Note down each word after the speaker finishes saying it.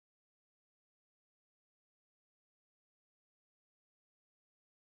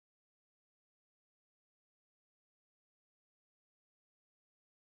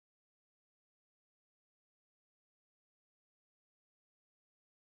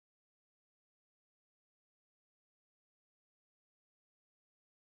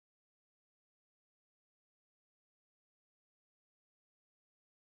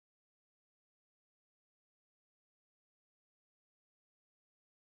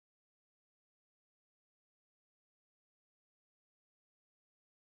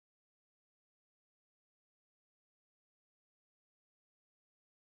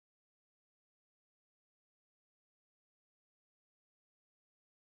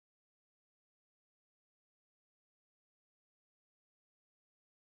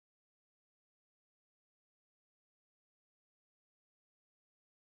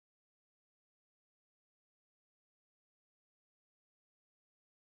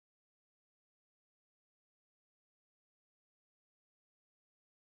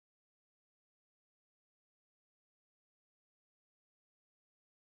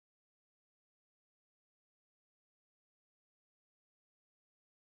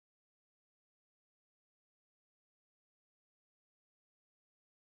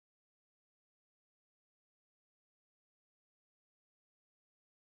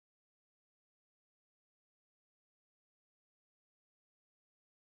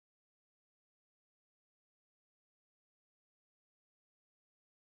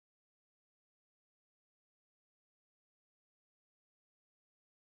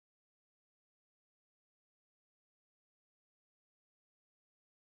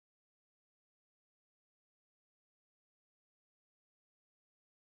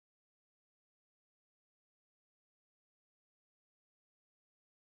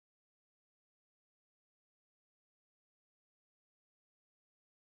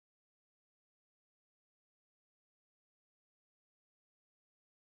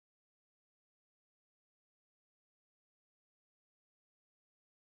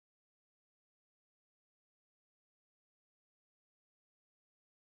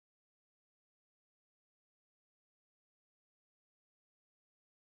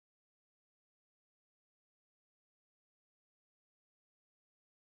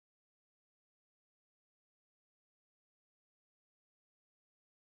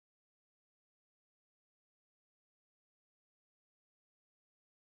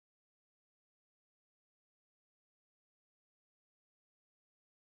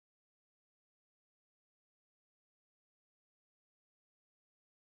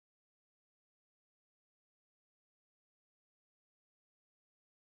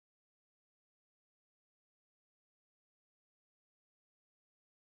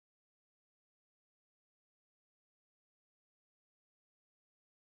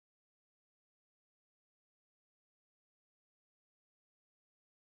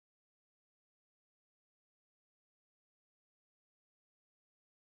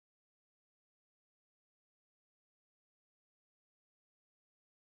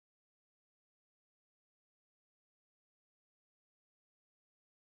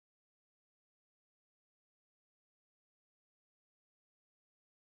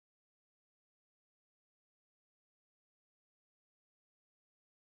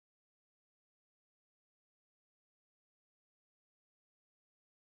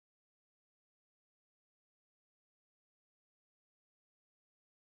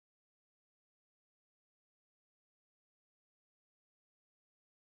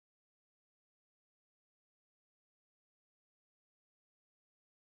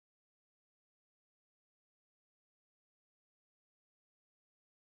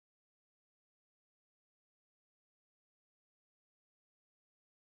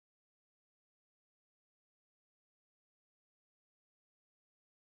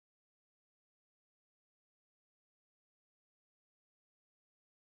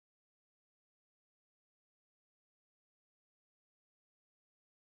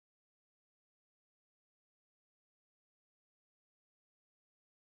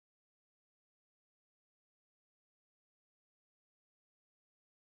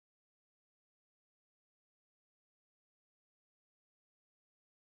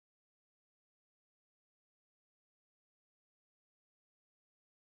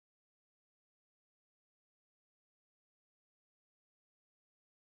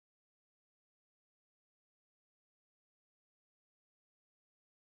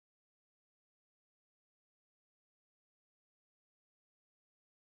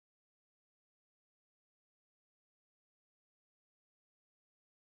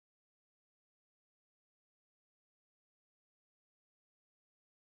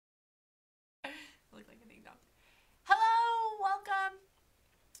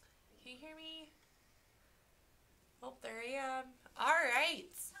hear me? Oh, there I am. All right.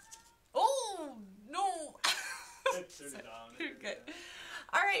 Oh, no. You're good.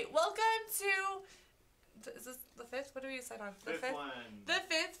 All right, welcome to, is this the fifth? What do we decide on? The fifth one. The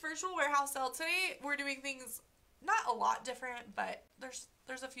fifth virtual warehouse sale. Today we're doing things not a lot different, but there's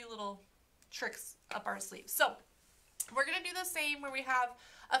a few little tricks up our sleeves. So we're going to do the same where we have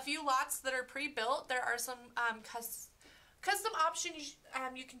a few lots that are pre-built. There are some custom options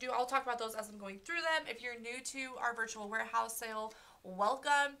you can do. I'll talk about those as I'm going through them. If you're new to our virtual warehouse sale,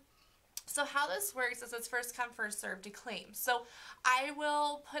 welcome. So how this works is it's first come, first served to claim. So I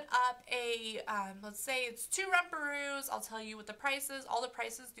will put up a, let's say it's 2 rumperoos. I'll tell you what the price is. All the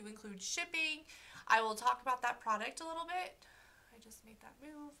prices do include shipping. I will talk about that product a little bit. I just made that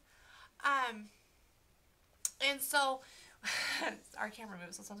move. And so our camera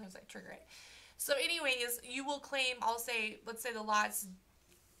moves, so sometimes I trigger it. So anyways, you will claim, I'll say, let's say the lot's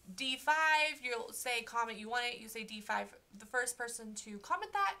D5. You'll say comment you want it. You say D5. The first person to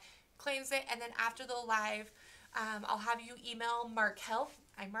comment that claims it, and then after the live, I'll have you email Markel.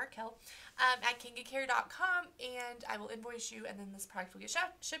 I'm Markel at kangacare.com, and I will invoice you, and then this product will get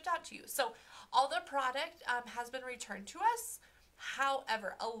shipped out to you. So all the product has been returned to us.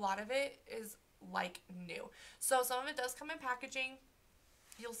 However, a lot of it is like new. So some of it does come in packaging.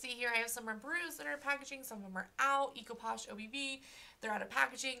 You'll see here I have some rumperoos that are in packaging. Some of them are out. EcoPosh OBV, they're out of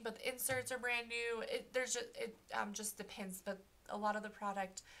packaging, but the inserts are brand new. It just depends, but a lot of the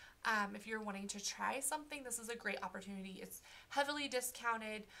product, if you're wanting to try something, this is a great opportunity. It's heavily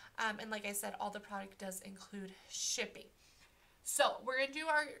discounted, and like I said, all the product does include shipping. So we're going to do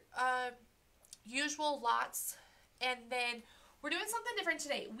our usual lots, and then we're doing something different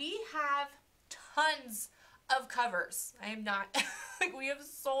today. We have tons of covers. I am not, like, we have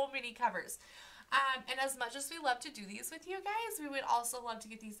so many covers. And as much as we love to do these with you guys, we would also love to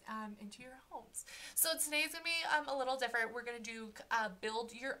get these into your homes. So today's going to be a little different. We're going to do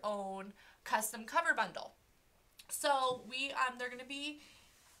build your own custom cover bundle. So they're going to be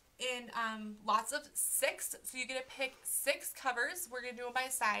in lots of 6. So you get to pick 6 covers. We're going to do them by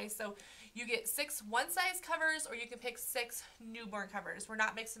size. So you get 6 one-size covers, or you can pick 6 newborn covers. We're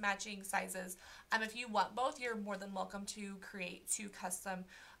not mix and matching sizes. If you want both, you're more than welcome to create 2 custom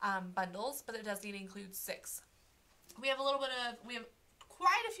bundles, but it does need to include 6. We have we have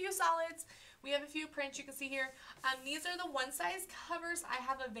quite a few solids. We have a few prints you can see here. These are the one-size covers I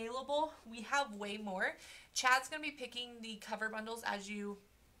have available. We have way more. Chad's going to be picking the cover bundles as you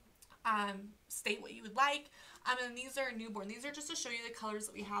state what you would like. And these are newborn. These are just to show you the colors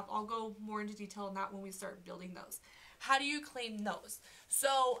that we have. I'll go more into detail on that when we start building those. How do you claim those?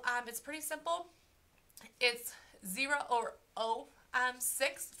 So it's pretty simple. It's 0 or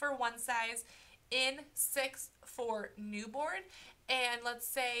O6 for one size, N6 for newborn. And let's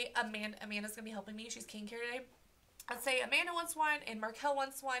say Amanda's gonna be helping me. She's Kanga Care today. Let's say Amanda wants one and Markel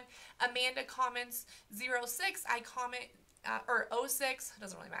wants one. Amanda comments 06. I comment or 06. It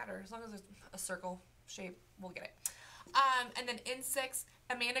doesn't really matter as long as it's a circle shape. We'll get it. And then N6,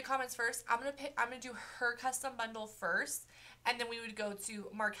 Amanda comments first. I'm gonna do her custom bundle first, and then we would go to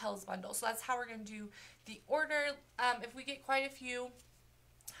Markel's bundle. So that's how we're gonna do the order. If we get quite a few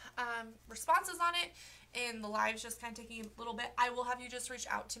responses on it, and the live's just kind of taking a little bit, I will have you just reach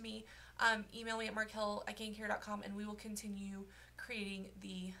out to me. Email me at markel@kangacare.com, and we will continue creating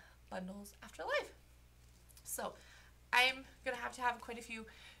the bundles after live. So I'm gonna have to have quite a few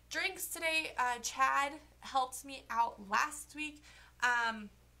drinks today. Chad helped me out last week.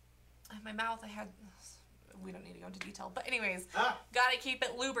 My mouth, we don't need to go into detail, but anyways, gotta keep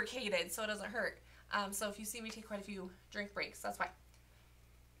it lubricated so it doesn't hurt. So if you see me take quite a few drink breaks, that's why.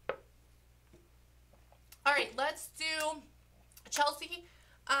 All right, let's do Chelsea,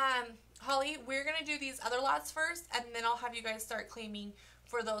 Holly. We're gonna do these other lots first, and then I'll have you guys start claiming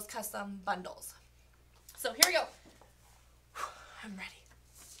for those custom bundles. So here we go. I'm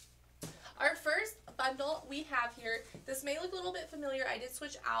ready. Our first bundle we have here, this may look a little bit familiar. I did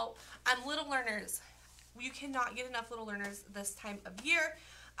switch out. Little Learners. You cannot get enough Little Learners this time of year.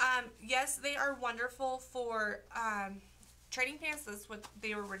 Yes, they are wonderful for training pants. That's what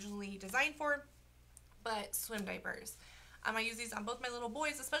they were originally designed for. But swim diapers. I use these on both my little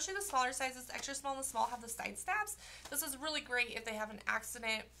boys, especially the smaller sizes. Extra small and the small have the side snaps. This is really great if they have an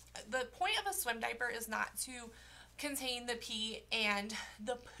accident. The point of a swim diaper is not to contain the pee and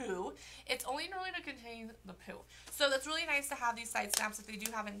the poo. It's only really to contain the poo. So that's really nice to have these side snaps if they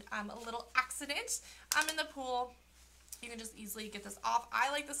do have a little accident in the pool. You can just easily get this off. I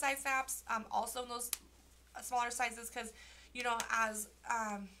like the side snaps also in those smaller sizes because, you know, as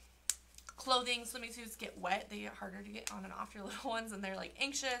clothing. Swimming suits get wet. They get harder to get on and off your little ones, and they're like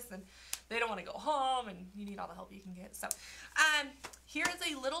anxious and they don't want to go home, and you need all the help you can get. So here is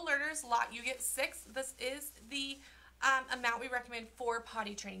a little learner's lot. You get 6. This is the amount we recommend for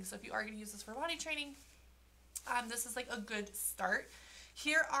potty training. So if you are going to use this for potty training, this is like a good start.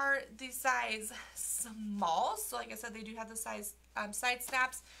 Here are the size small. So like I said, they do have the size side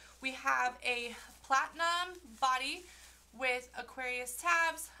snaps. We have a platinum body with Aquarius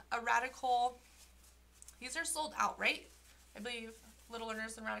tabs, a radical. These are sold out, right? I believe Little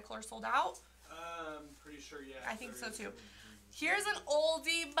Learners and Radical are sold out. Pretty sure, yeah. I think so too. Here's an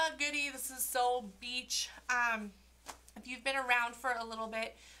oldie but goodie. This is so beach. If you've been around for a little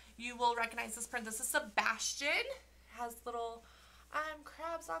bit, you will recognize this print. This is Sebastian. It has little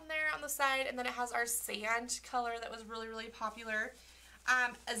crabs on there on the side, and then it has our sand color that was really, really popular.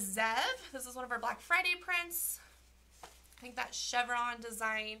 A Zev. This is one of our Black Friday prints. I think that chevron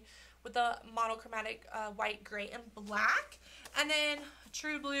design with the monochromatic white, gray, and black. And then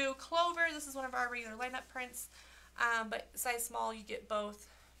True Blue Clover. This is one of our regular lineup prints, but size small, you get both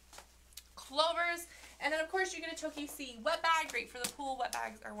clovers. And then, of course, you get a Toki C wet bag. Great for the pool. Wet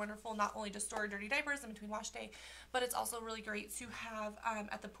bags are wonderful, not only to store dirty diapers in between wash day, but it's also really great to have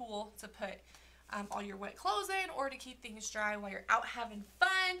at the pool to put all your wet clothes in, or to keep things dry while you're out having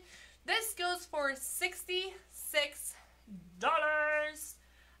fun. This goes for $66.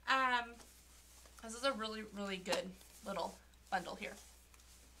 This is a really, really good little bundle here.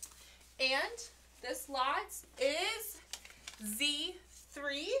 And this lot is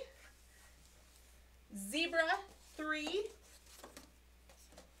Z3, Zebra 3.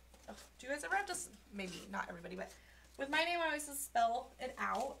 Oh, do you guys ever have to, maybe not everybody, but with my name I always just spell it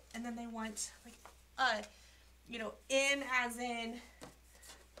out, and then they want like you know, in as in,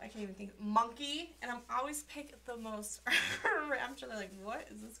 I can't even think, monkey, and I'm always pick the most I'm sure they're like, what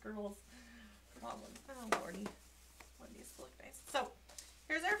is this girl's problem? Oh lordy, one needs to look nice. So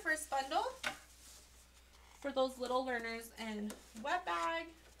here's our first bundle for those little learners, and wet bag.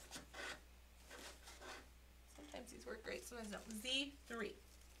 Sometimes these work great, sometimes don't. Z3.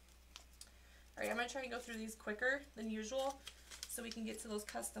 Alright, I'm going to try and go through these quicker than usual so we can get to those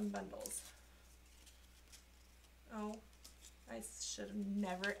custom bundles. Oh, I should have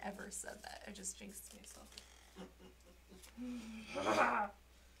never ever said that. I just jinxed myself.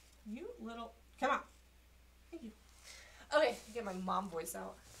 You little, come on. Thank you. Okay, get my mom voice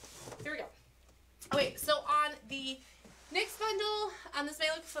out. Here we go. Okay, so on the next bundle, this may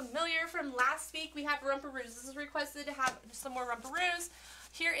look familiar from last week. We have Rumparoos. This is requested to have some more Rumparoos.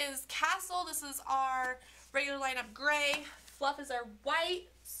 Here is Castle. This is our regular lineup gray. Fluff is our white.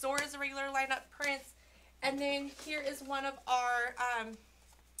 Soar is a regular lineup prints. And then here is one of our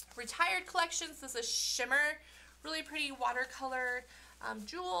retired collections. This is Shimmer. Really pretty watercolor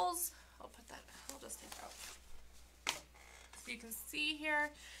jewels. I'll put that, I'll just take it out. So you can see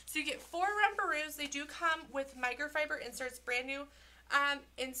here. So you get 4 Rumparoos. They do come with microfiber inserts, brand new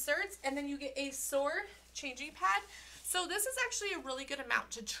inserts. And then you get a Soar changing pad. So this is actually a really good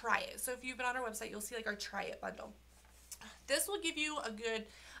amount to try it. So if you've been on our website, you'll see like our try it bundle. This will give you a good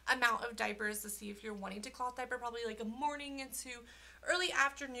amount of diapers to see if you're wanting to cloth diaper, probably like a morning into early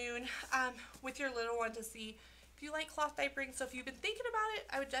afternoon with your little one, to see if you like cloth diapering. So if you've been thinking about it,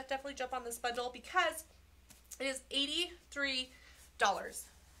 I would definitely jump on this bundle because it is $83,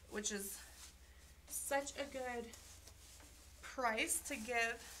 which is such a good price to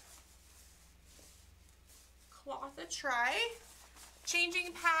give cloth a try.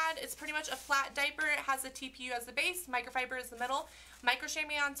 Changing pad, it's pretty much a flat diaper. It has a TPU as the base, microfiber is the middle, micro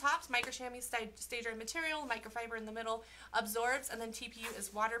chamois on top, micro chamois stay dry material, microfiber in the middle, absorbs, and then TPU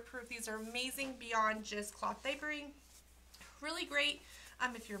is waterproof. These are amazing beyond just cloth diapering. Really great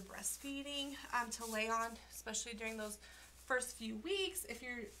if you're breastfeeding to lay on, especially during those first few weeks. If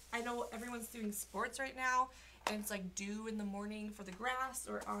you're, I know everyone's doing sports right now, and it's like dew in the morning for the grass,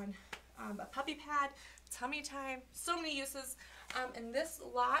 or on a puppy pad, tummy time, so many uses. And this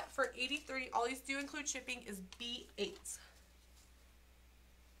lot for $83, all these do include shipping, is B8.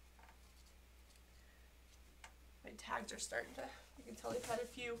 My tags are starting to, you can tell they've had a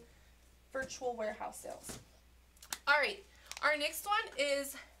few virtual warehouse sales. Alright, our next one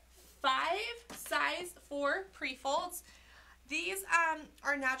is 5 size 4 pre-folds. These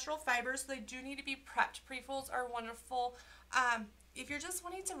are natural fibers, so they do need to be prepped. Pre-folds are wonderful. If you're just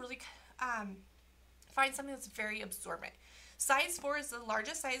wanting to really find something that's very absorbent. Size 4 is the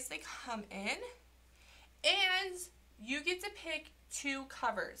largest size they come in, and you get to pick 2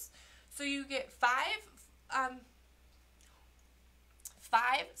 covers. So you get 5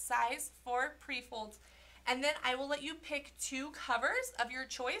 size 4 pre-folds, and then I will let you pick 2 covers of your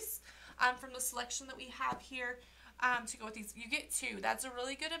choice. from the selection that we have here to go with these. You get 2. That's a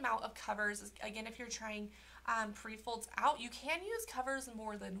really good amount of covers. Again, if you're trying pre-folds out, you can use covers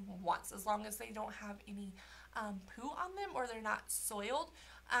more than once as long as they don't have any poo on them or they're not soiled.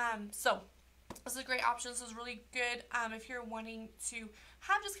 So this is a great option. This is really good if you're wanting to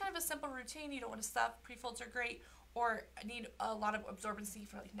have just kind of a simple routine. You don't want to stuff. Pre-folds are great, or need a lot of absorbency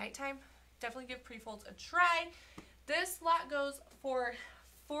for like nighttime. Definitely give pre-folds a try. This lot goes for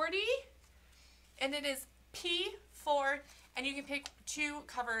 $40, and it is P4, and you can pick 2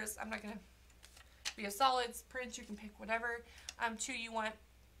 covers. I'm not going to be a solids print. You can pick whatever 2 you want.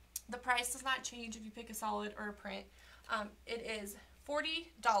 The price does not change if you pick a solid or a print. It is $40,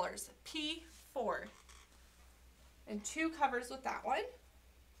 P4, and 2 covers with that one.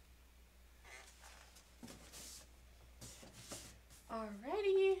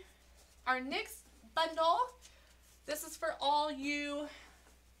 Alrighty, our next bundle, this is for all you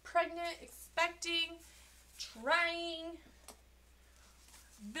pregnant, expecting, trying,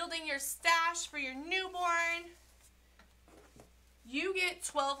 building your stash for your newborn. You get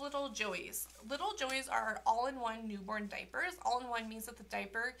 12 Little Joeys. Little Joeys are all-in-one newborn diapers. All-in-one means that the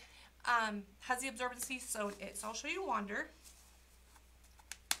diaper has the absorbency so I'll show you Wander.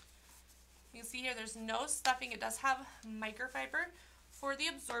 You can see here there's no stuffing. It does have microfiber for the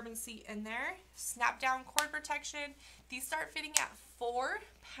absorbency in there. Snap down cord protection. These start fitting at 4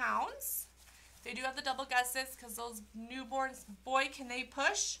 pounds. They do have the double gussets because those newborns, boy, can they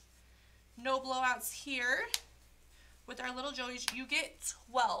push. No blowouts here. With our Little Joeys, you get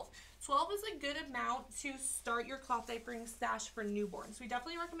 12. 12 is a good amount to start your cloth diapering stash for newborns. We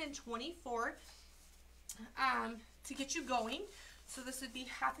definitely recommend 24 to get you going. So this would be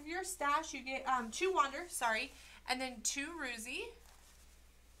half of your stash. You get 2 Wander, and then 2 Roosie,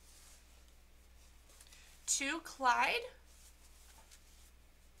 2 Clyde,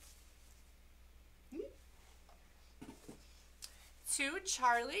 2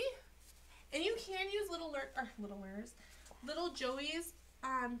 Charlie, and you can use Little Joeys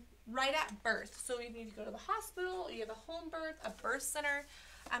right at birth. So if you need to go to the hospital, or you have a home birth, a birth center,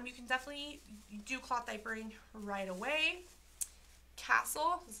 you can definitely do cloth diapering right away.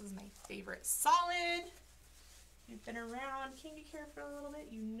 Castle, this is my favorite solid. You've been around Kanga Care for a little bit,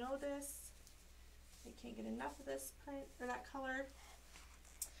 you know this. You can't get enough of this print or that color.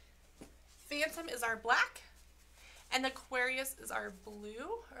 Phantom is our black, and Aquarius is our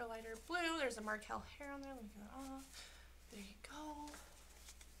blue or lighter blue. There's a Markel hair on there. Let me get that off. There you go.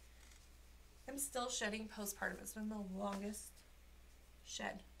 I'm still shedding postpartum. It's been the longest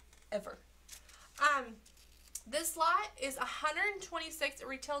shed ever. This lot is $126. It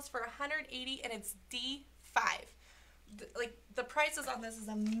retails for $180, and it's D5. Like, the prices on this is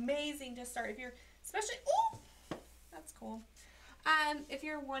amazing to start. If you're, especially, oh, that's cool. If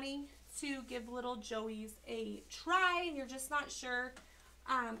you're wanting to give Little Joeys a try and you're just not sure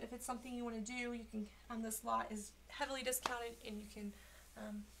if it's something you want to do, you can, this lot is heavily discounted and you can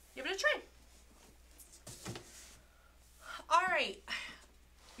give it a try. Alright,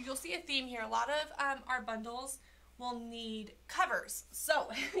 you'll see a theme here. A lot of our bundles will need covers. So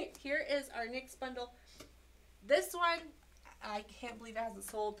here is our next bundle. This one, I can't believe it hasn't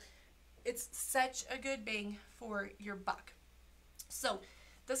sold. It's such a good bang for your buck. So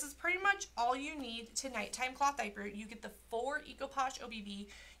this is pretty much all you need to nighttime cloth diaper. You get the 4 EcoPosh OBV.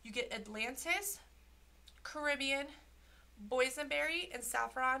 You get Atlantis, Caribbean, Boysenberry, and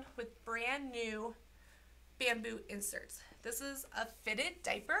Saffron with brand new bamboo inserts. This is a fitted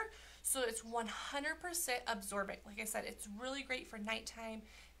diaper, so it's 100% absorbent. Like I said, it's really great for nighttime,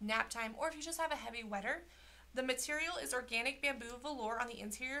 nap time, or if you just have a heavy wetter. The material is organic bamboo velour on the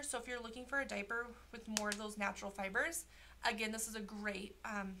interior, so if you're looking for a diaper with more of those natural fibers, again, this is a great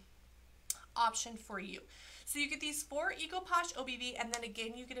option for you. So you get these 4 EcoPosh OBV, and then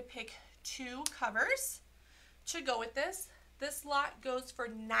again, you get to pick 2 covers to go with this. This lot goes for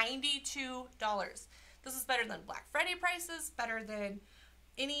 $92. This is better than Black Friday prices, better than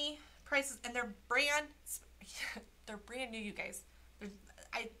any prices, and they're brand new, you guys.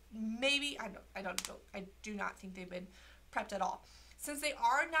 I do not think they've been prepped at all. Since they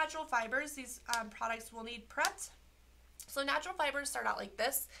are natural fibers, these products will need prepped. So natural fibers start out like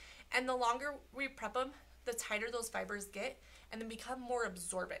this, and the longer we prep them, the tighter those fibers get and then become more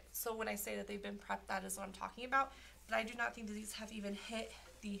absorbent. So when I say that they've been prepped, that is what I'm talking about. But I do not think that these have even hit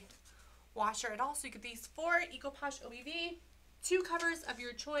the washer at all. So you get these 4 EcoPosh OBV, 2 covers of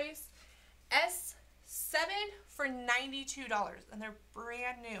your choice, S7 for $92, and they're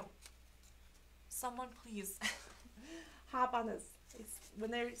brand new. Someone please hop on this.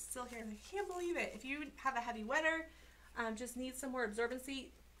 When they're still here, I can't believe it. If you have a heavy wetter, just need some more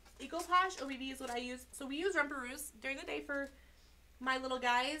absorbency, EcoPosh OBB is what I use. So we use Rumperoos during the day for my little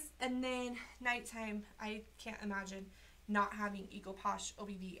guys, and then nighttime, I can't imagine not having EcoPosh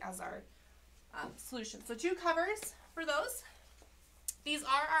OBB as our solution. So 2 covers for those. These are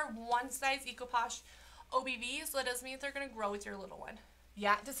our one size EcoPosh OBB, so that doesn't mean they're going to grow with your little one.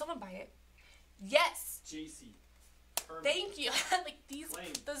 Yeah, did someone buy it? Yes! JC. Thank you. Like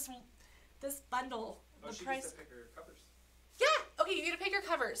this bundle. Oh, she gets to pick her covers. Yeah! Okay, you get to pick your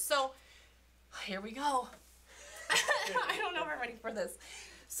covers. So, here we go. I don't know if I'm ready for this.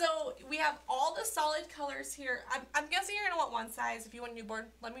 So, we have all the solid colors here. I'm guessing you're going to want one size. If you want a newborn,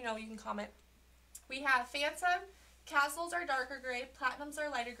 let me know. You can comment. We have Phantom. Castles are darker gray. Platinums are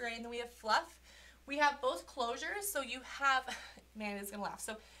lighter gray. And then we have Fluff. We have both closures. So, you have... Man, it's going to laugh.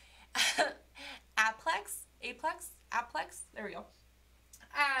 So, Aplex. There we go.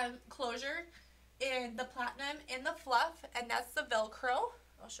 Closure in the Platinum and the Fluff. And that's the Velcro.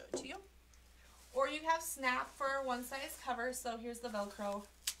 I'll show it to you. Or you have Snap for one size cover, so here's the Velcro.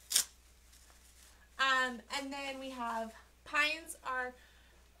 And then we have Pines are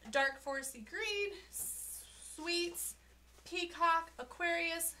dark foresty green, Sweets, Peacock,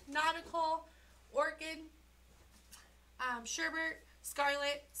 Aquarius, Nautical, Orchid, Sherbert,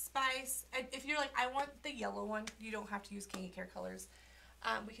 Scarlet, Spice. And if you're like, I want the yellow one, you don't have to use Kanga Care colors.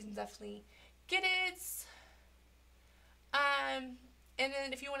 We can definitely get it. And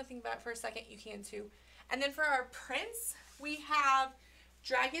then if you want to think about it for a second, you can too. And then for our prints, we have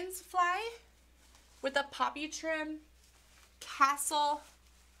Dragon's Fly with a poppy trim, Castle.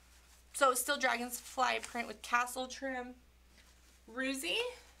 So it's still Dragon's Fly print with Castle trim, Roosie,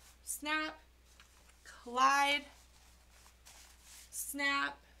 Snap, Clyde,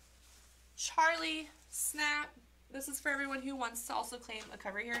 Snap, Charlie, Snap. This is for everyone who wants to also claim a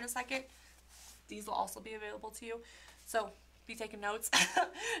cover here in a second. These will also be available to you. So be taking notes.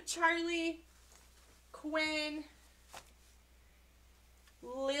 Charlie, Quinn,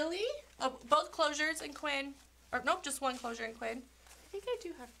 Lily, both closures and Quinn, or nope, just one closure and Quinn. I think I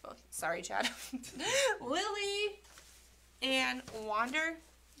do have both. Sorry, Chad. Lily and Wander.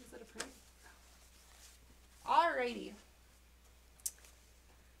 Is it a print? Alrighty.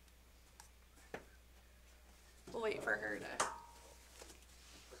 We'll wait for her to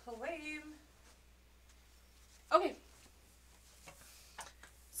claim. Okay.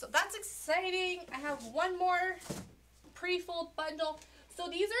 So that's exciting. I have one more pre-fold bundle. So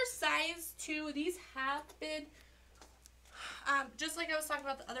these are size 2. These have been, just like I was talking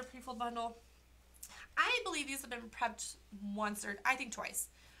about the other pre-fold bundle, I believe these have been prepped once or I think twice.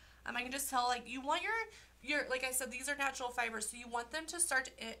 I can just tell, like, you want your like I said, these are natural fibers, so you want them to start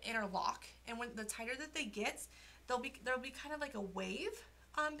to interlock. And when the tighter that they get, there'll be kind of like a wave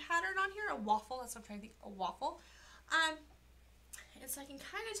pattern on here, a waffle. That's what I'm trying to think, a waffle. And so I can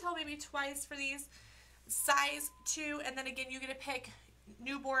kind of tell maybe twice for these. Size 2, and then again you get to pick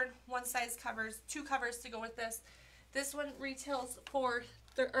newborn one size covers, 2 covers to go with this. This one retails for,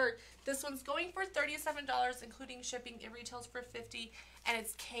 this one's going for $37 including shipping. It retails for $50 and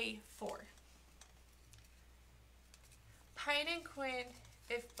it's K4. Pine and Quinn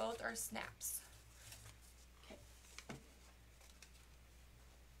if both are snaps. Okay.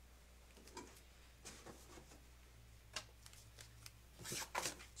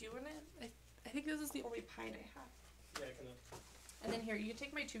 Do you want to? I think this is the only pine I have. Yeah, I can. And then here, you can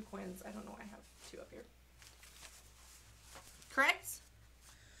take my 2 Quins. I don't know, I have 2 up here. Correct?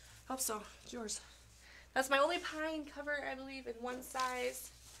 Hope so. It's yours. That's my only pine cover, I believe, in one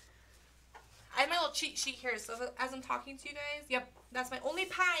size. I have my little cheat sheet here, so as I'm talking to you guys, yep, that's my only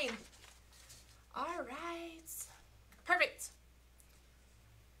pine. All right. Perfect.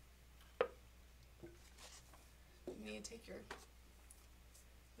 You need to take your,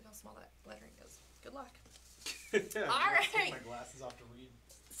 look how small that lettering is. Good luck. All right. Take my glasses off to read.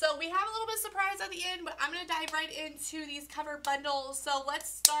 So we have a little bit of surprise at the end, but I'm going to dive right into these cover bundles. So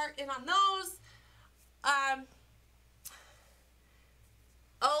let's start in on those.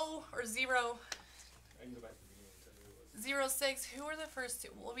 O or 0. I can go back to the beginning and tell you what it was. 06. Who are the first 2?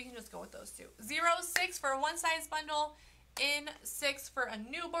 Well, we can just go with those 2. 06 for a one size bundle. N6 for a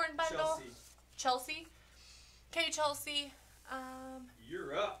newborn bundle. Chelsea. Okay, Chelsea.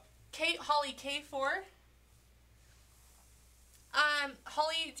 You're up. Holly, K4.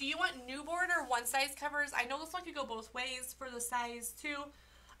 Holly, do you want newborn or one size covers? I know this one could go both ways for the size 2.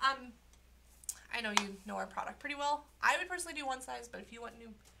 I know you know our product pretty well. I would personally do one size, but if you want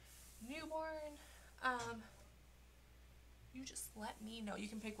newborn, you just let me know. You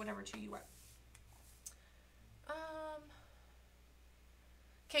can pick whatever 2 you want.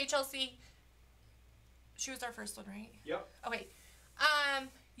 Okay, Chelsea. She was our first one, right? Yep. Okay.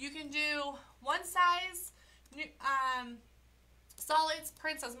 You can do one size, solids,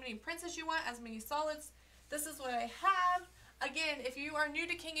 prints, as many prints as you want, as many solids. This is what I have. Again, if you are new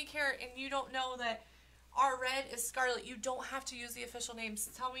to Kanga Care and you don't know that our red is scarlet, you don't have to use the official names.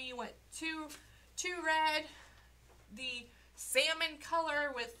 Tell me you want two red, the salmon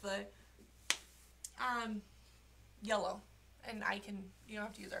color with the yellow, and you don't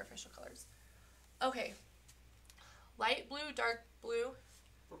have to use our official colors. Okay, light blue, dark blue,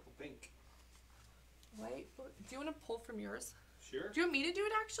 purple, pink. Light blue. Do you want to pull from yours? Sure. Do you want me to do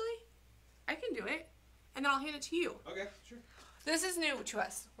it actually? I can do it, and then I'll hand it to you. Okay, sure. This is new to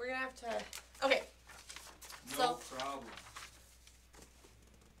us. We're gonna have to. Okay. No problem.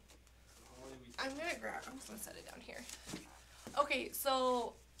 I'm just gonna set it down here. Okay,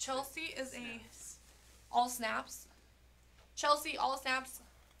 so Chelsea is all snaps. Chelsea, all snaps.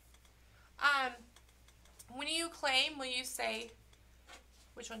 When you claim, will you say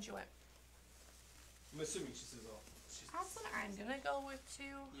which ones you want? I'm assuming she says all. That's what I'm gonna go with too.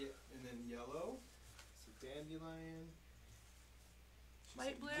 Yeah, and then yellow. So dandelion.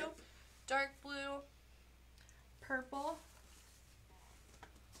 Light blue, dark blue, purple.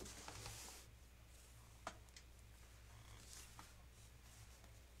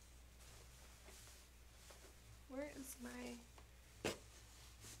 Where is my...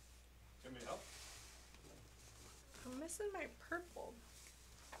 Want me to help? I'm missing my purple.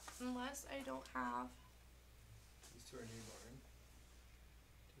 Unless I don't have... These two are newborn.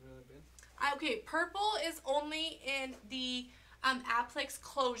 Do you know that bin? Okay, purple is only in the Applix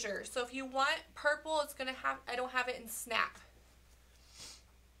closure. So if you want purple, it's gonna have... I don't have it in Snap.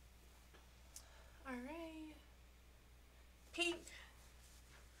 Alright. Pink.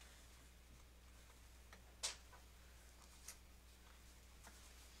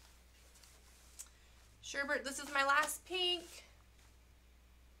 Sherbert, this is my last pink.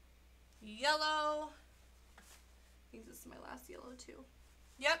 Yellow. I think this is my last yellow too.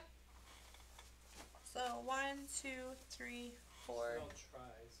 Yep. So 1, 2, 3, 4. I'll try.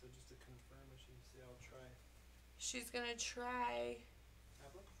 So just to confirm, I should say I'll try. She's gonna try.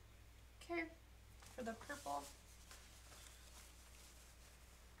 Apple? Okay. For the purple.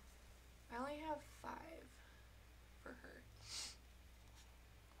 I only have 5 for her.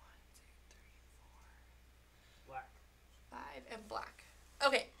 1, 2, 3, 4. Black. 5 and black.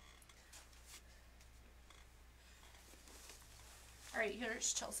 Okay. Alright,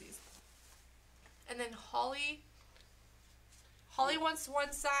 here's Chelsea's. And then Holly. Holly wants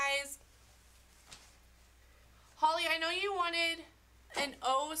one size. Holly, I know you wanted an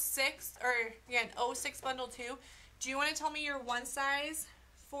 06, an 06 bundle too. Do you want to tell me your one size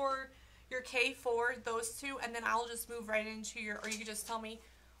for your K4, those two, and then I'll just move right into your, or you can just tell me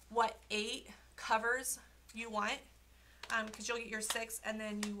what 8 covers you want, because you'll get your 6, and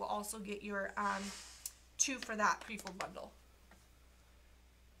then you will also get your 2 for that pre-fold bundle.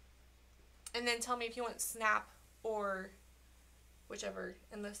 And then tell me if you want Snap or whichever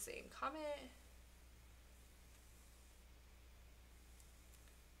in the same comment.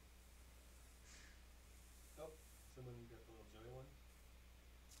 Oh, someone got the little Joey one.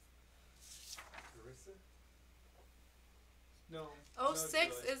 Carissa? No. 06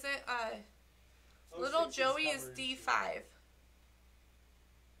 no, isn't, 06 little Joey is covered. D5.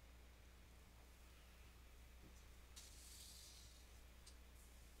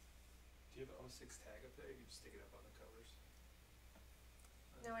 Do you have an 06 tag up there? You can just stick it up on the covers.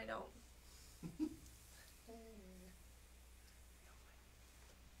 No, I don't.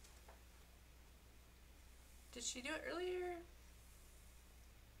 Did she do it earlier?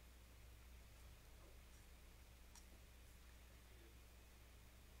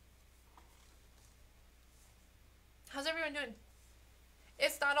 How's everyone doing?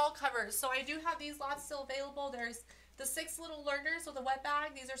 It's not all covers. So I do have these lots still available. There's the 6 little learners with a wet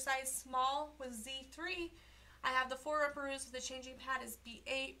bag. These are size small with Z3. I have the 4 upperoos with the changing pad is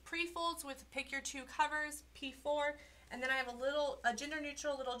B8. Pre-folds with pick your 2 covers, P4. And then I have a gender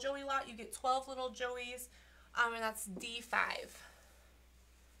neutral little Joey lot. You get 12 little Joeys, and that's D5.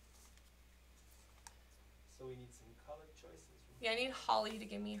 So we need some color choices. Yeah, I need Holly to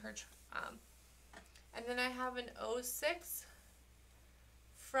give me her, and then I have an 06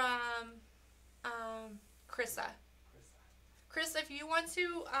 from Krissa. Chris, if you want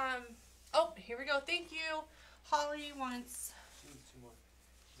to, oh, here we go. Thank you. Holly wants. She needs 2 more.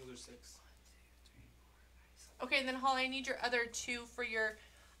 Those are 6. 1, 2, 3, 4, 5, 6. Okay, and then Holly, I need your other 2 for your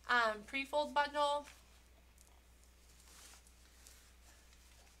pre-fold bundle.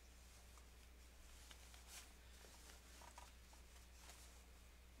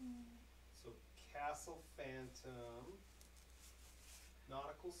 So Castle Phantom,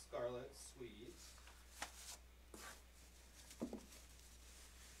 Nautical Scarlet Sweet. And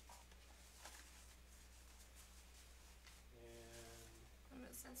I'm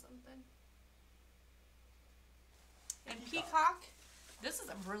missing something. And Peacock. This is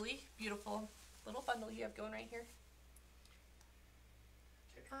a really beautiful little bundle you have going right here.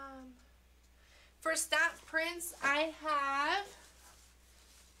 okay. For stamp prints, I have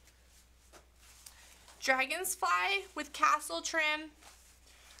Dragon's Fly with Castle Trim,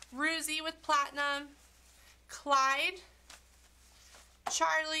 Ruzy with Platinum, Clyde,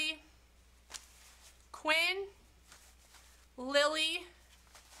 Charlie, Quinn, Lily,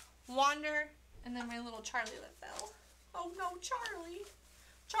 Wander, and then my little Charlie that fell. Oh no, Charlie.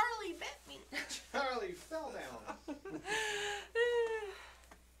 Charlie bit me. Charlie fell down.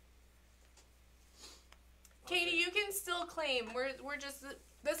 Katie, you can still claim. We're just,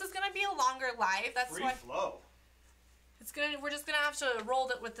 this is gonna be a longer live. That's Free why flow. we're just gonna have to roll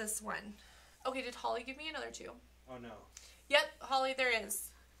it with this one. Okay, did Holly give me another 2? Oh no. Yep, Holly, there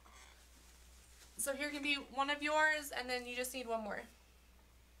is. So here can be one of yours, and then you just need one more.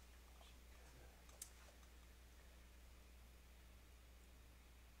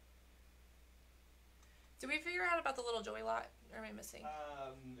 Did we figure out about the little Joey lot? Or am I missing?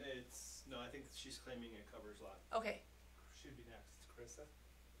 It's no. I think she's claiming it covers lot. Okay. Should be next. It's Carissa.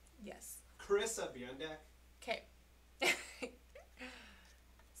 Yes. Carissa, be on deck. Okay.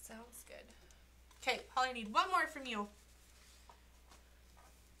 Sounds good. Okay, Holly, I need one more from you.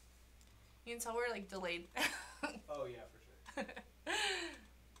 You can tell we're like delayed. Oh yeah, for sure.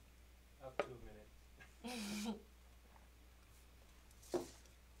 Up to a minute.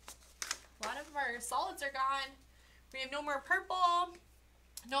 A lot of our solids are gone. We have no more purple,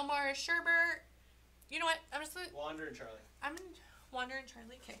 no more sherbet. You know what? I'm just gonna Wander and Charlie. I'm gonna Wander and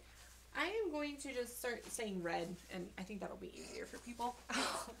Charlie. Okay. I am going to just start saying red, and I think that'll be easier for people.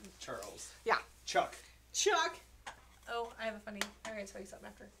 Charles. Yeah. Chuck. Chuck. Oh, I have a funny. I'm gonna tell you something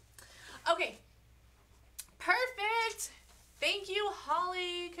after. Okay. Perfect. Thank you,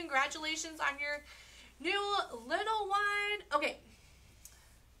 Holly. Congratulations on your new little one. Okay.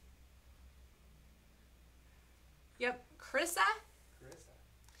 Yep, Carissa.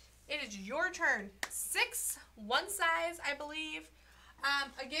 It is your turn. 6, one size, I believe.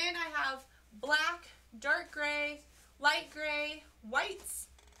 Again, I have black, dark gray, light gray, whites,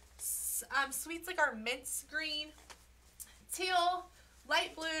 sweets like our mince green, teal,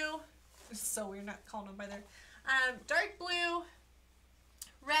 light blue. It's so weird not calling them by their dark blue,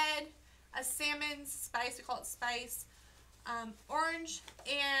 red, a salmon spice. We call it spice. Orange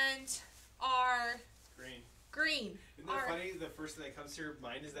and our green. Isn't that funny? The first thing that comes to your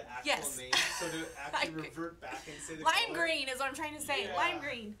mind is the actual Yes. name. So to actually revert back and say the Lime color. green is what I'm trying to say. Yeah. Lime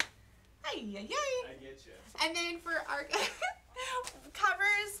green. Ay, ay, ay. I get you. And then for our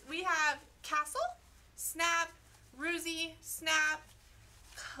covers, we have Castle, Snap, Ruzy, Snap,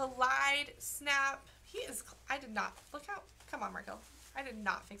 Collide, Snap. I did not. Look how, come on, Marco. I did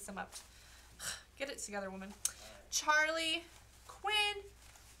not fix him up. Get it together, woman. Charlie, Quinn,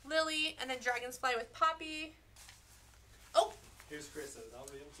 Lily, and then Dragon's Fly with Poppy. Oh! Here's Chris's. I'll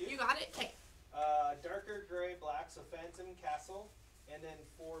read them to you. You got it? Okay. Darker gray, black, so Phantom, Castle, and then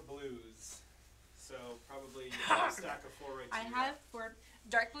 4 blues. So probably a stack of 4 right I here. have 4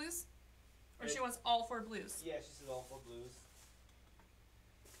 dark blues. Or she wants all 4 blues. Yeah, she says all 4 blues.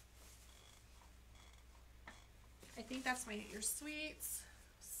 I think that's your sweets.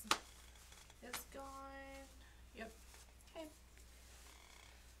 It's gone. Yep. Okay.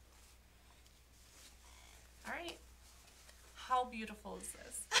 Alright. How beautiful is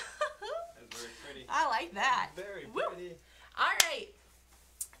this? That's very pretty. I like that. Very Woo. pretty. Alright.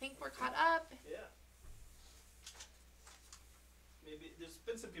 I think we're caught up. Yeah. Maybe there's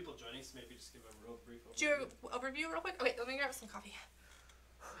been some people joining, so maybe just give a real brief overview. Do you overview real quick? Okay, let me grab some coffee.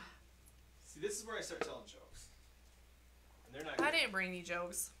 See, this is where I start telling jokes. And they're not I good. didn't bring any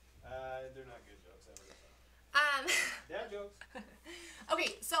jokes. They're not good jokes. I would have thought. Dad jokes.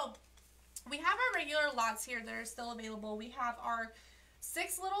 Okay, so we have our regular lots here that are still available. We have our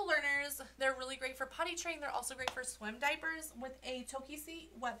 6 little learners. They're really great for potty training. They're also great for swim diapers with a Toki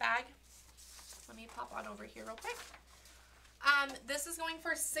seat wet bag. Let me pop on over here real quick. This is going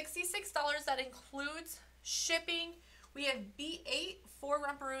for $66. That includes shipping. We have B8 for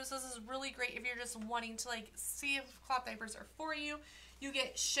Rumparoos. This is really great if you're just wanting to like see if cloth diapers are for you. You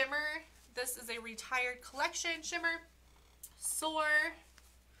get shimmer. This is a retired collection shimmer. Soar.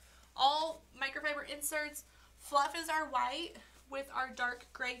 All microfiber inserts. Fluff is our white with our dark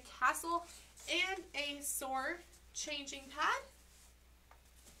gray Castle and a Soar changing pad.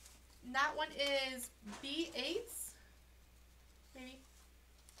 And that one is B8s. Maybe.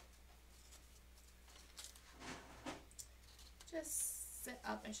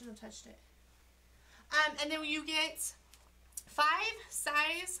 up. I shouldn't have touched it. And then you get 5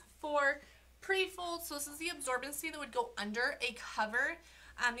 size for pre-fold. So this is the absorbency that would go under a cover.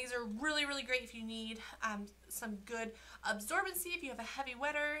 These are really, really great if you need some good absorbency, if you have a heavy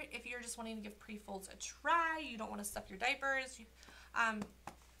wetter, if you're just wanting to give pre-folds a try, you don't want to stuff your diapers.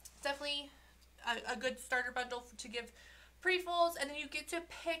 Definitely a good starter bundle to give pre-folds. And then you get to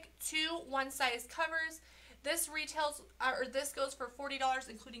pick 2 one-size covers. This retails, or this goes for $40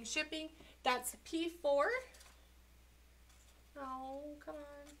 including shipping. That's P4. Oh, come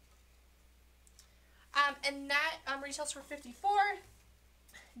on. And that retails for $54.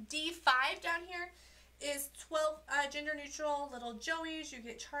 D5 down here is 12 gender neutral little Joeys. You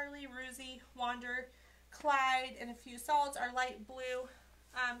get Charlie, Ruzy, Wander, Clyde, and a few solids. Our light blue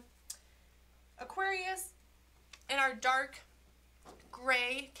Aquarius, and our dark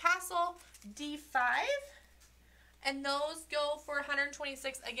gray Castle, D5. And those go for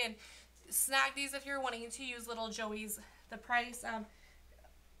 $126. Again, snag these if you're wanting to use little Joeys. The price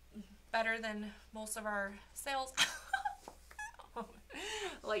better than most of our sales.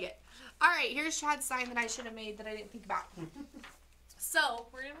 Like it. All right, here's Chad's sign that I should have made that I didn't think about. So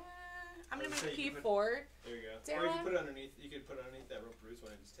I'm gonna make P4. There you go. Down. Or you can put it underneath. You could put it underneath that rope Bruce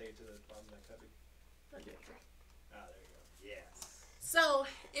one and just take it to the bottom of that cubby. I'll do it here. Ah, there you go. Yes. So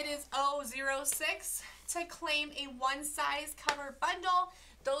it is 006 to claim a one-size cover bundle.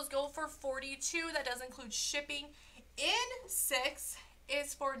 Those go for $42. That does include shipping. In 6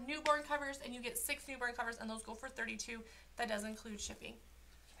 is for newborn covers, and you get 6 newborn covers, and those go for $32. That does include shipping.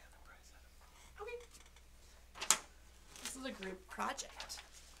 Okay. This is a group project.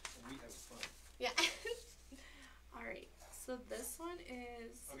 We have fun. Yeah. All right. So this one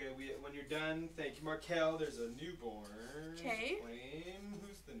is. Okay. When you're done, thank you, Markel. There's a newborn. Okay. Claim.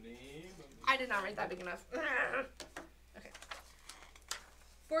 Who's the name? I did not write that big enough. Okay.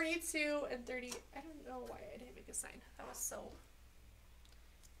 42 and 30. I don't know why I didn't make a sign. That was so.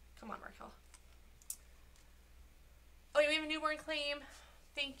 Come on, Markel. Oh, yeah, we have a newborn claim.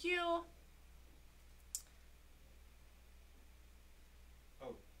 Thank you.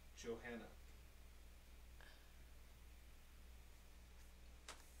 Oh, Johanna.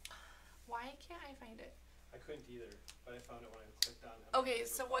 Why can't I find it? I couldn't either, but I found it when I clicked on it. Okay,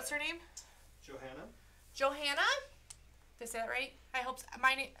 so what's her name? Johanna. Johanna? Did I say that right? I hope so.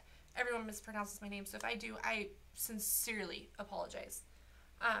 My name. Everyone mispronounces my name, so if I do, I sincerely apologize.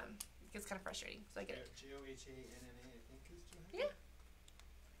 It gets kind of frustrating, so I get it. Johanna, I think is Johanna. Yeah.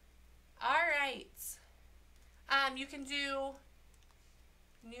 All right. You can do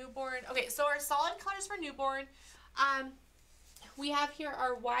newborn. Okay, so our solid colors for newborn. We have here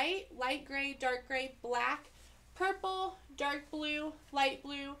our white, light gray, dark gray, black, purple, dark blue, light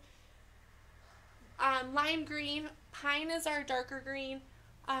blue, lime green. Pine is our darker green.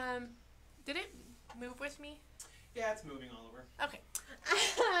 Did it move with me? Yeah, it's moving all over. Okay.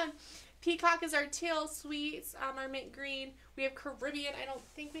 Peacock is our teal, sweets, our mint green. We have Caribbean. I don't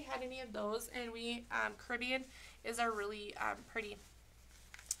think we had any of those. And we, Caribbean is our really pretty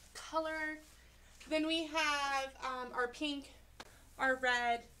color. Then we have our pink, our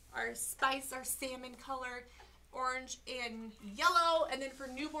red, our spice, our salmon color, orange, and yellow. And then for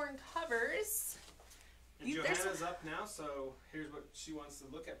newborn covers. And Johanna's up now, so here's what she wants to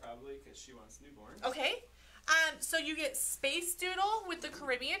look at probably because she wants newborns. Okay. So you get Space Doodle with the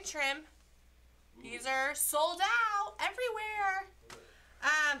Caribbean trim. Ooh. These are sold out everywhere.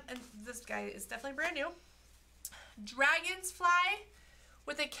 And this guy is definitely brand new. Dragonfly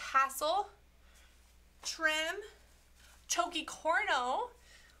with a castle trim. Choky Corno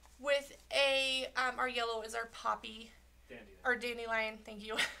with a, our yellow is our poppy. Dandelion. Or dandelion, thank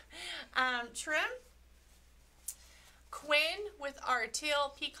you. Trim. Quinn with our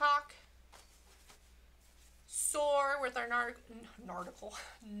teal peacock. Soar with our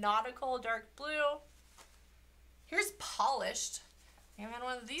nautical dark blue. Here's Polished. I haven't had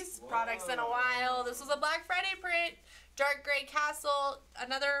one of these products in a while. This was a Black Friday print. Dark gray castle.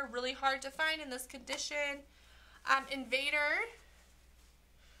 Another really hard to find in this condition. Invader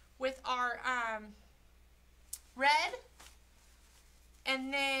with our red.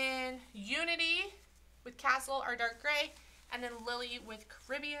 And then Unity with castle, our dark gray. And then Lily with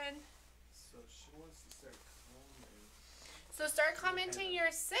Caribbean. So she wants to start commenting. So start commenting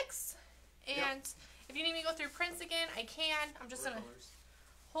your 6. And if you need me to go through prints again, I can. I'm just going to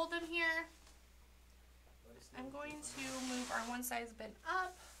hold them here. I'm going to move our one size bin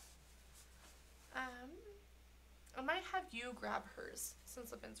up. I might have you grab hers since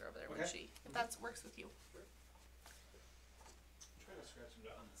the bins are over there when if that works with you. I'm trying to scratch them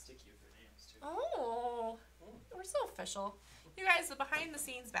down on the sticky of their names too. Oh. We're so official. You guys, the behind the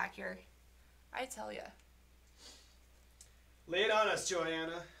scenes back here. I tell ya. Lay it on us,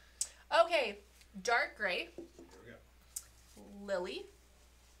 Joanna. Okay, dark gray. Here we go. Lily.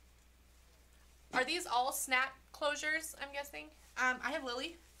 Are these all snap closures, I'm guessing? I have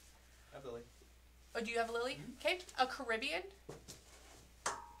Lily. I have Lily. Oh, do you have a Lily? Okay. A Caribbean.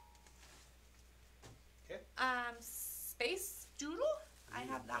 Okay. Space Doodle. I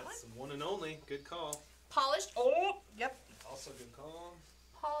have that one. That's one and only. Good call. Polished. Oh, yep. Also good call.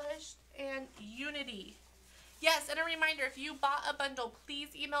 Polished and Unity. Yes, and a reminder, if you bought a bundle,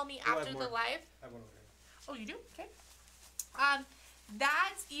 please email me Oh, I have after more. the live. I have one over here. Oh, you do? Okay.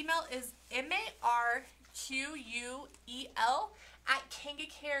 That email is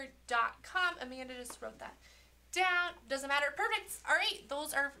marquel@kangacare.com. Amanda just wrote that down. Doesn't matter. Perfect. All right.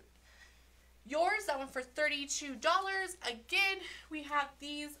 Those are yours. That one for $32. Again, we have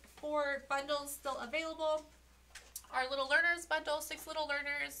these 4 bundles still available. Our Little Learners bundle, 6 Little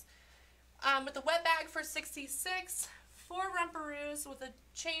Learners, with a wet bag for $66. 4 Rumparoos with a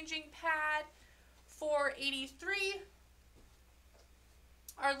changing pad for $83.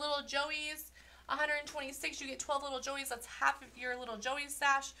 Our Little Joeys, $126. You get 12 Little Joeys. That's half of your Little Joey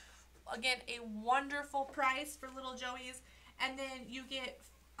stash. Again, a wonderful price for Little Joeys. And then you get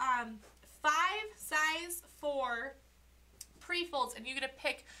 5 size 4 pre-folds, and you get to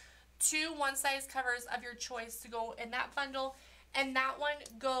pick 2 one-size covers of your choice to go in that bundle. And that one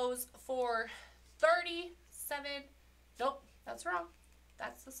goes for $37. Nope, that's wrong.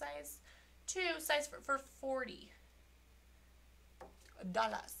 That's the size 2. Size for $40,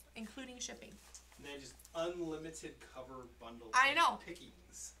 including shipping. And then just unlimited cover bundle. I know.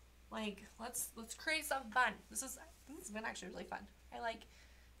 Pickings. Like, let's create something fun. This has been actually really fun. I like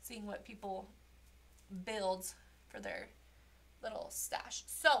seeing what people build for their little stash.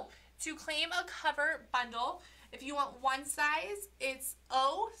 So, to claim a cover bundle, if you want one size, it's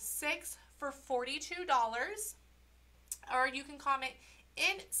 06 for $42. Or you can comment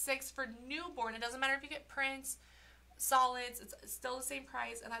in 6 for newborn. It doesn't matter if you get prints, solids, it's still the same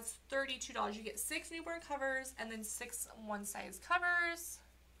price, and that's $32. You get 6 newborn covers and then 6 one-size covers.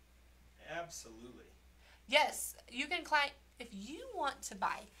 Absolutely. Yes, you can claim, if you want to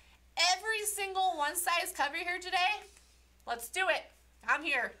buy every single one-size cover here today, let's do it. I'm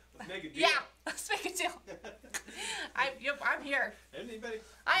here. Let's make a deal. Yeah, let's make a deal. I'm here. Anybody?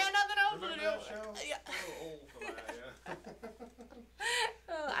 I have nothing else to Remember do. that show? Yeah. I'm a little old for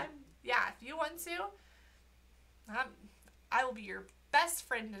that, Yeah, if you want to, I will be your best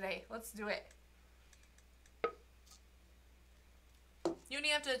friend today. Let's do it. You don't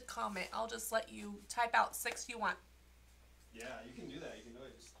even have to comment. I'll just let you type out 6 you want. Yeah, you can do that. You can do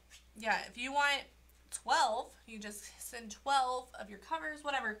it. Just... Yeah, if you want 12, you just send 12 of your covers,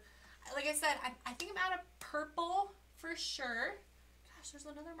 whatever. Like I said, I think I'm out of purple for sure. Gosh, there's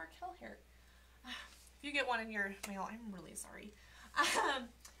another Markel here. If you get one in your mail, I'm really sorry.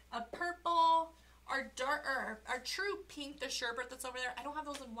 A purple, our dark, or our true pink, the sherbet that's over there. I don't have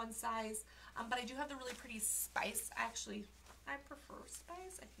those in one size, but I do have the really pretty spice. Actually, I prefer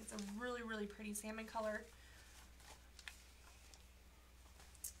spice. I think it's a really, really pretty salmon color.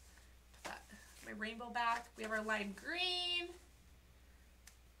 Put that, my rainbow back. We have our lime green.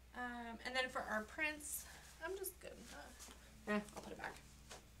 And then for our prints, I'm just good. I'll put it back.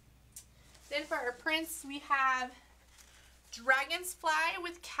 Then for our prints, we have Dragon's Fly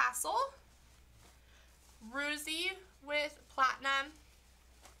with Castle, Ruzy with Platinum,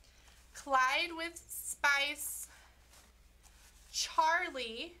 Clyde with Spice,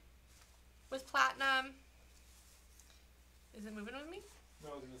 Charlie with Platinum. Is it moving with me?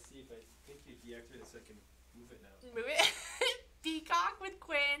 No, I was going to see if I think you deactivate it so I can move it now. Move it. Peacock with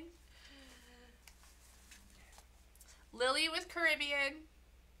Quinn, Lily with Caribbean,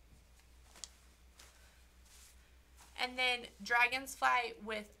 and then Dragon's Fly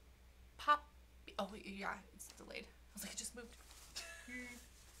with Pop. Oh, yeah, it's delayed. I was like, it just moved.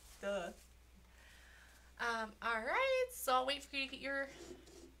 Duh. Alright, so I'll wait for you to get your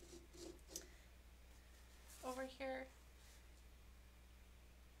over here.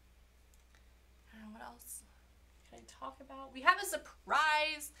 I don't know what else can I talk about. We have a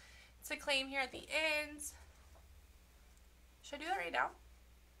surprise to claim here at the end. Should I do that right now?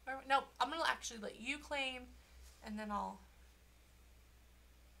 Or, no, I'm going to actually let you claim, and then I'll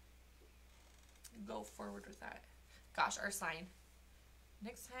go forward with that. Gosh, our sign.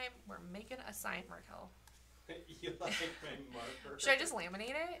 Next time, we're making a sign, Markel. You like my marker? Should I just laminate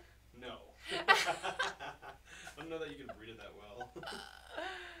it? No. I don't know that you can read it that well.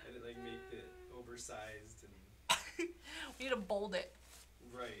 And it, like, make it oversized and... We need to bold it.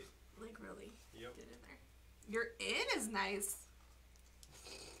 Right. Like, really. Yep. Get in there. Your in is nice.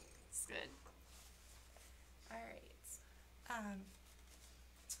 It's good. All right. I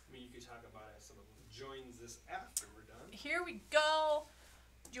mean, you could talk about it as someone joins this after we're done. Here we go.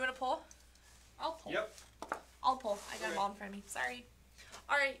 Do you want to pull? I'll pull. Yep. I'll pull. I got them all in front of me. Sorry.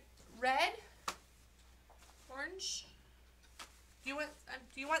 All right. Red. Orange. Do you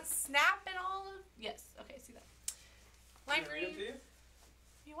want snap and all of? Yes. Okay. See that. Lime Can I read green. them to you?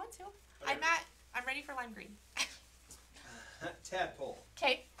 If you want to. Okay. I'm ready for lime green. Tadpole.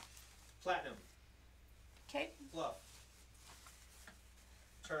 Okay. Platinum. Okay. Fluff.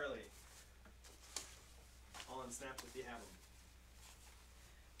 Charlie. All on Snap if you have them.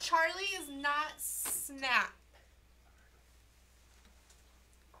 Charlie is not snap.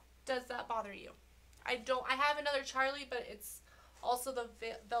 Does that bother you? I have another Charlie, but it's also the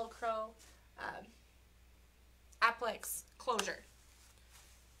Velcro Aplex closure.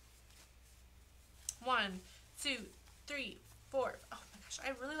 1, 2, 3, 4. Oh my gosh, I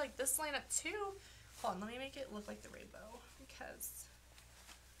really like this lineup too. Hold on, let me make it look like the rainbow because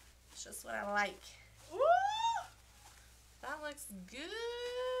it's just what I like. Woo! That looks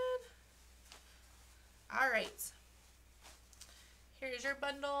good. All right. Here's your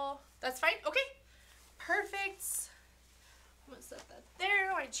bundle. That's fine. Okay. Perfect. I'm going to set that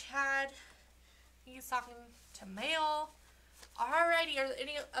there. I Chad. He's talking to Mail. Alrighty. Are there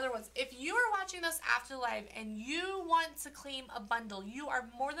any other ones? If you are watching this after live and you want to claim a bundle, you are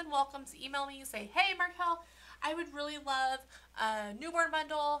more than welcome to email me and say, hey, Markel, I would really love a newborn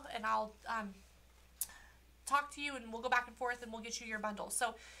bundle, and I'll talk to you, and we'll go back and forth, and we'll get you your bundle.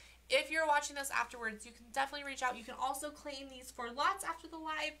 So if you're watching this afterwards, you can definitely reach out. You can also claim these for lots after the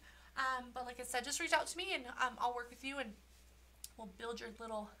live. But like I said, just reach out to me, and I'll work with you, and we'll build your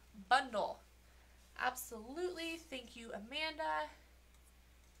little bundle. Absolutely. Thank you, Amanda.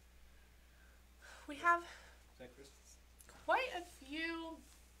 We have quite a few.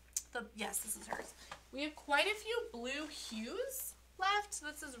 Yes, this is hers. We have quite a few blue hues left.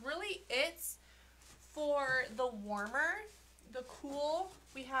 This is really it for the warmer, the cool.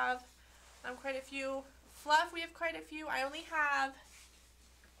 We have quite a few. Fluff, we have quite a few. I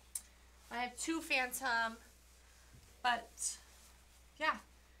have 2 Phantom, but yeah,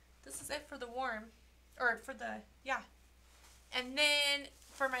 this is it for the warm, or for the, yeah. And then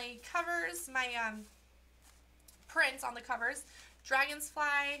for my covers, my prints on the covers,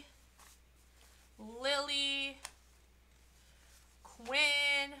 Dragonfly, Lily,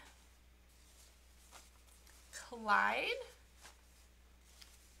 Quinn, Clyde,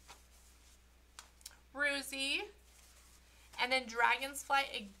 Rosie, and then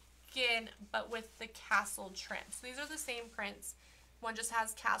Dragonfly again, but with the castle trim. So these are the same prints. One just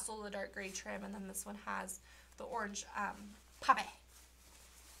has castle, the dark gray trim, and then this one has the orange puppy.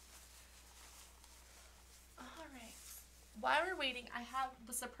 Alright. While we're waiting, I have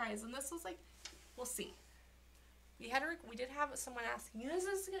the surprise, and this was like, we'll see. We did have someone asking, are you going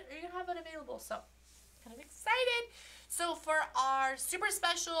to have it available? So, kind of excited. So for our super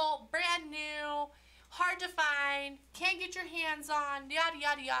special, brand new, hard to find, can't get your hands on, yada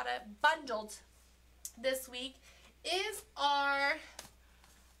yada yada, bundled this week is our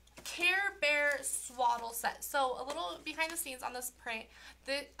Care Bear swaddle set. So a little behind the scenes on this print,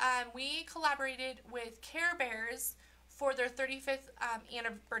 that we collaborated with Care Bears for their 35th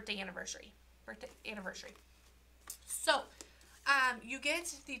birthday anniversary. So you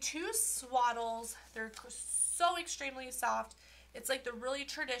get the 2 swaddles. They're so extremely soft. It's like the really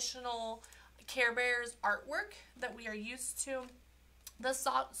traditional Care Bears artwork that we are used to. The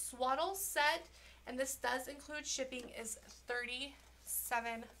swaddle set, and this does include shipping, is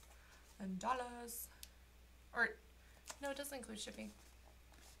 $37. Or no, it doesn't include shipping.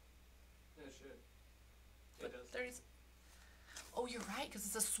 Yeah, it should. But It does. Oh, you're right, because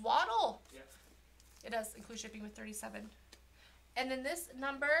it's a swaddle. Yeah. It does include shipping with $37. And then this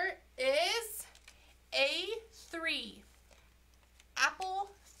number is A3. Apple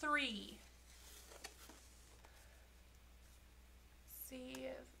 3. See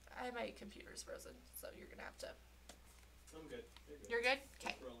if my computer's frozen, so you're gonna have to. I'm good. You're good?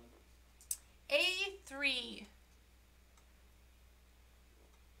 Okay. A3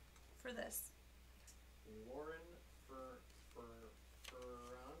 for this. Lauren Ferrante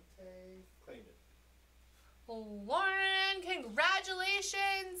claimed it. Lauren,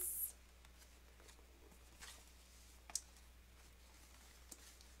 congratulations!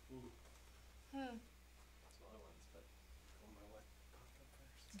 Smaller ones, but what popped up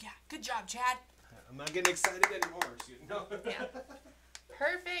first. Yeah, good job, Chad. I'm not getting excited anymore. So no. Yeah.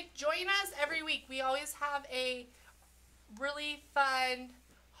 Perfect. Join us every week. We always have a really fun,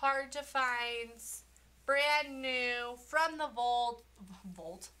 hard to find brand new from the vault.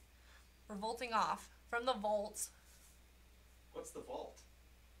 We're vaulting off from the vault. What's the vault?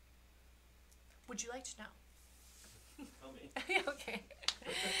 Would you like to know? Tell me. Okay.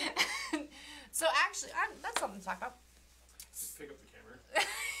 So actually, that's something to talk about. Just pick up the camera.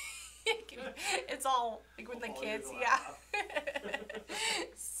 It's all like with the kids, yeah.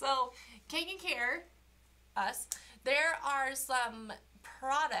 So, Kanga Care, us, there are some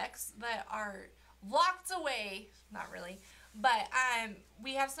products that are locked away, not really, but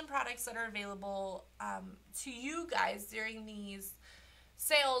we have some products that are available to you guys during these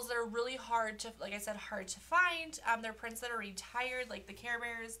sales that are really hard to, like I said, hard to find. They're prints that are retired, like the Care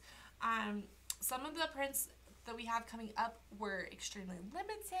Bears. Some of the prints that we have coming up were extremely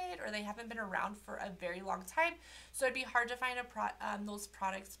limited, or they haven't been around for a very long time, so it'd be hard to find those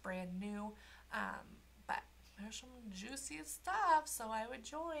products brand new. But there's some juicy stuff, so I would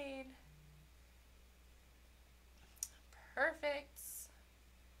join. Perfect.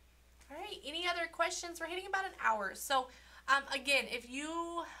 All right, any other questions? We're hitting about an hour, so again, if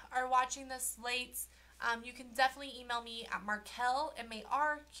you are watching this late, you can definitely email me at Marquel,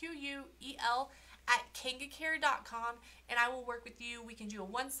 MARQUEL, at kangacare.com, and I will work with you. We can do a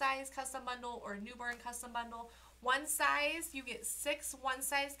one-size custom bundle or a newborn custom bundle. One size, you get 6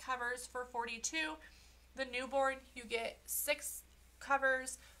 one-size covers for $42. The newborn, you get 6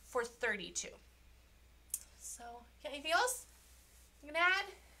 covers for $32. So, anything else you can add?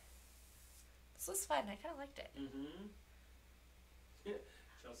 This was fun. I kind of liked it. Mm-hmm.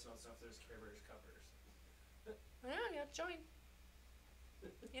 Chelsea wants to know if there's Care Bears covers. Yeah, join.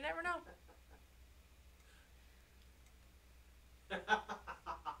 You never know.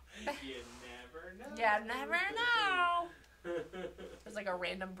 You never know. Yeah, never know. There's like a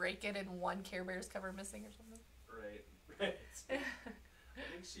random break-in and one Care Bears cover missing or something. Right. I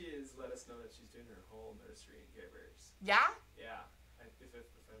think she has let us know that she's doing her whole nursery in Care Bears. Yeah? Yeah, if I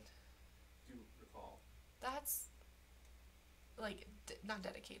do recall. That's like not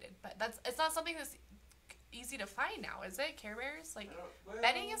dedicated, but it's not something that's easy to find now, is it? Care Bears, like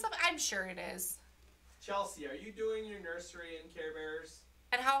bedding and stuff. I'm sure it is. Chelsea, are you doing your nursery in Care Bears?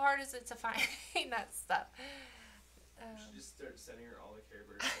 And how hard is it to find that stuff? We should just start sending her all the Care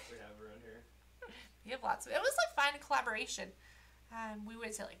Bears that we have around here. We have lots of it. Was like fun collaboration. We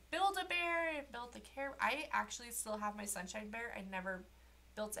would say like build a bear and build the Care. I actually still have my Sunshine Bear. I never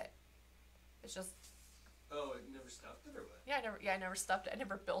built it. It's just. Oh, it never stuffed it or what? Yeah, I never stuffed it. I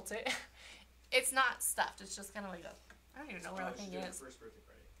never built it. It's not stuffed. It's just kind of like a. I don't even know where the thing is. First birthday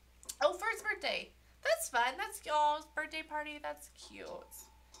party. Oh, first birthday. That's fun. That's y'all's birthday party. That's cute.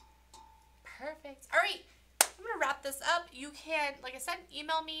 Perfect. All right. I'm going to wrap this up. You can, like I said,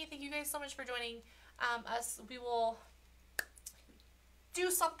 email me. Thank you guys so much for joining us. We will do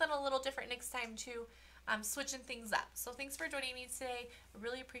something a little different next time too. Switching things up. So thanks for joining me today. I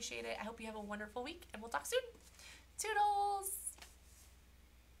really appreciate it. I hope you have a wonderful week and we'll talk soon. Toodles.